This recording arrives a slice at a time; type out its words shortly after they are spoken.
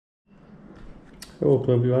Hello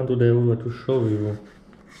to everyone, today I would like to show you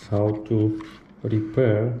how to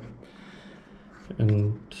repair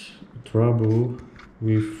and trouble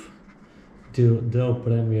with the Dell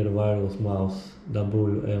Premier wireless mouse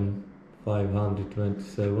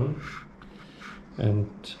WM527,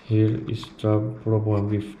 and here is the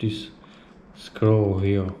problem with this scroll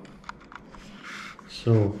here.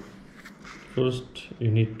 So first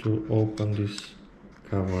you need to open this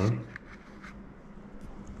cover.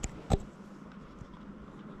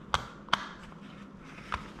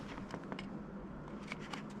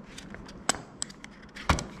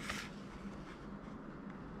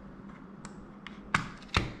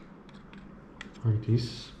 Like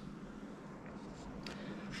this.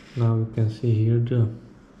 Now you can see here the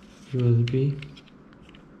USB.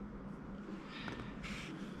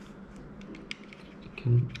 You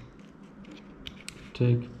can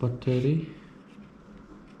take battery.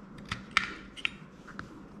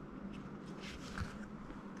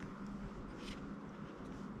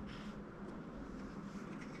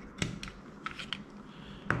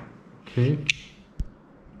 Okay,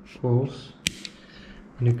 pause,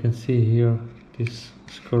 and you can see here this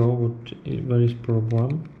scroll where is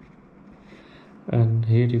problem, and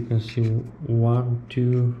here you can see 1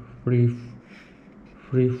 2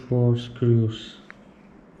 3 4 screws,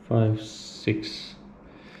 5 6.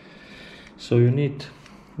 So you need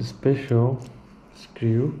the special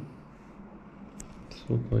screw.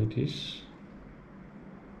 So like this.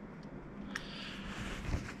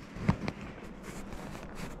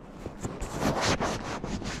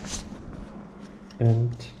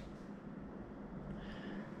 And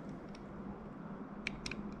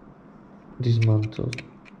dismantle.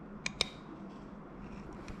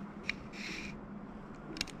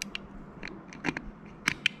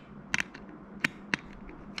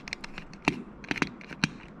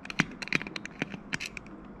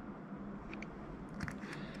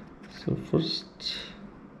 So first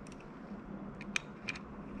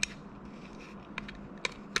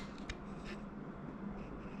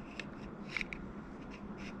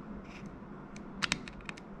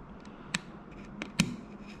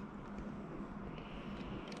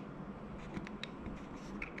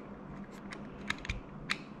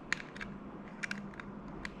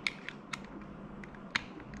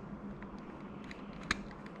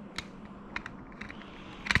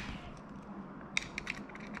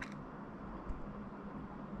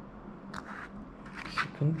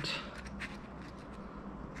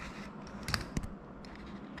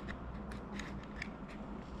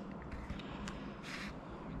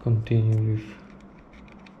continue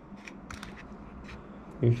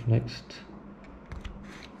with next.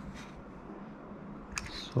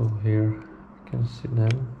 So here you can see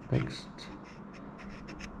them next.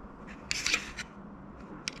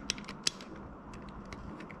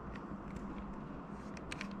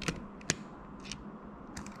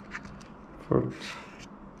 Third.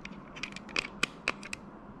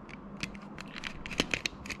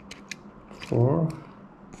 Four.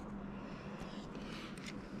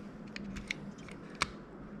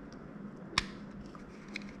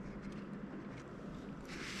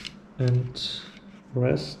 And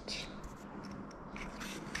rest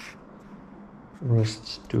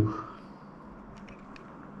 2.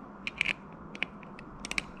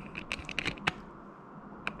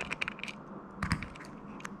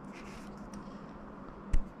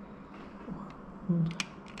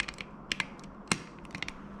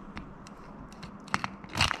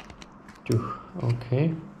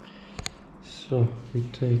 Okay, so we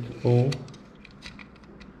take all,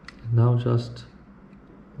 and now just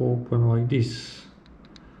open like this,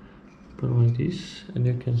 and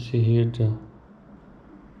you can see here the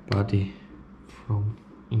body from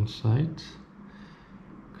inside.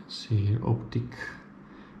 You can see here optic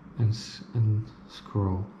and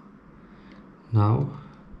scroll. Now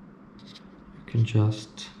you can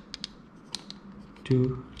just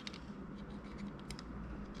do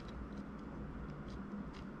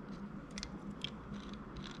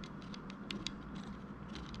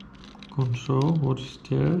control what is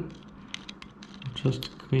there,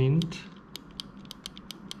 just cleaned,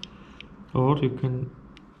 or you can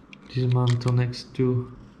dismantle next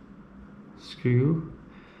to screw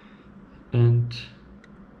and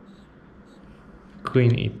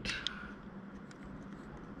clean it.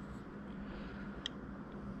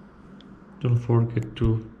 Don't forget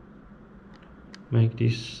to make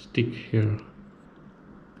this stick here.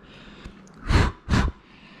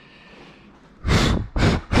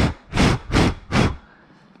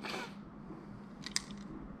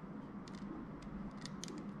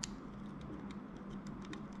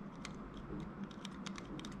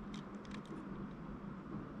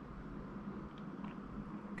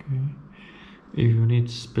 If you need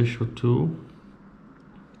special tool,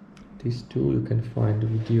 this tool, you can find the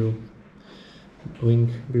video link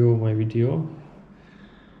below my video,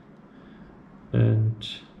 and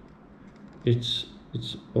it's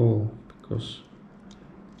all, because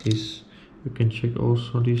this, you can check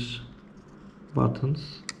also these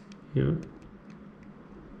buttons here,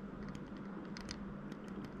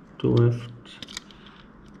 to left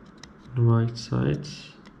and right sides,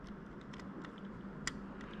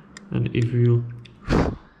 and if you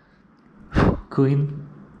clean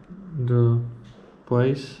the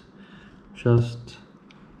place, just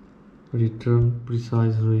return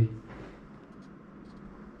precisely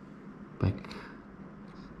back.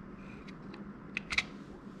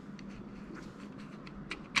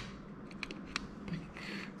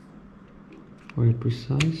 Very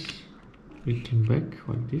precise, return back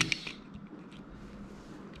like this.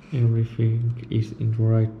 Everything is in the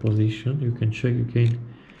right position. You can check again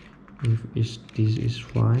if this is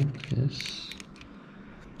fine. Yes.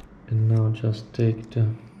 And now just take the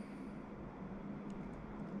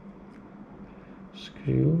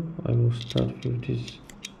screw. I will start with this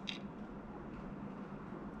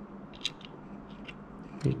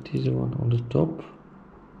one on the top.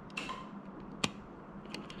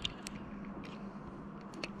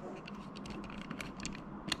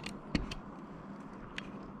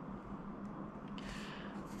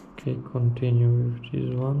 Okay, continue with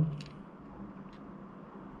this one.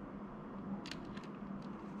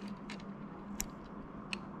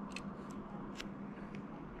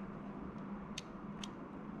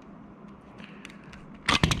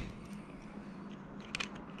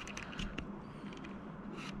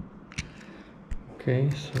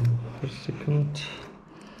 Okay, so for a second,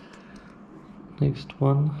 next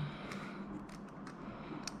one.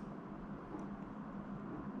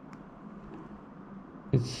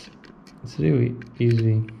 It's really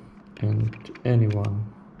easy, and anyone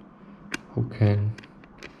who can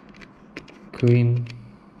clean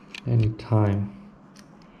anytime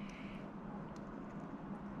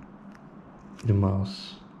the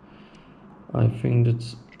mouse. I think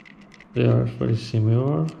that they are very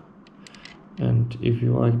similar, and if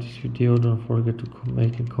you like this video, don't forget to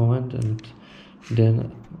make a comment, and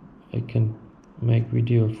then I can make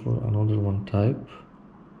video for another one type.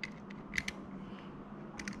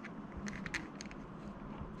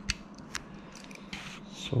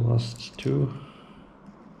 So last two.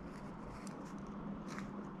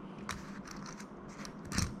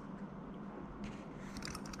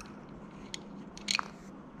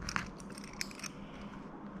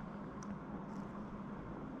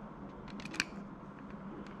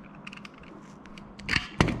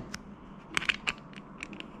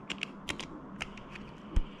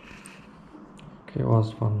 Okay,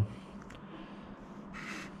 last one.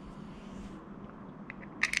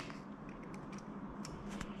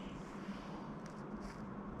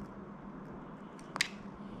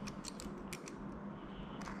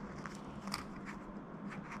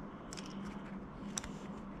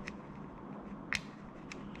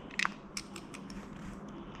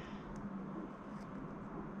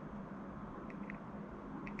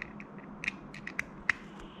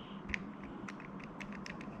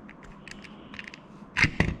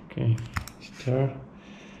 Okay, start.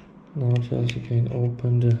 Now just you can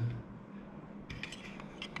open the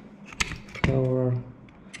cover.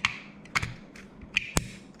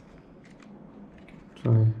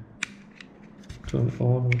 Try turn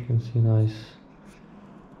on, we can see nice,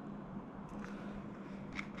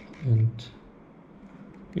 and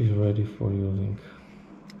is ready for using.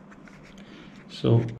 So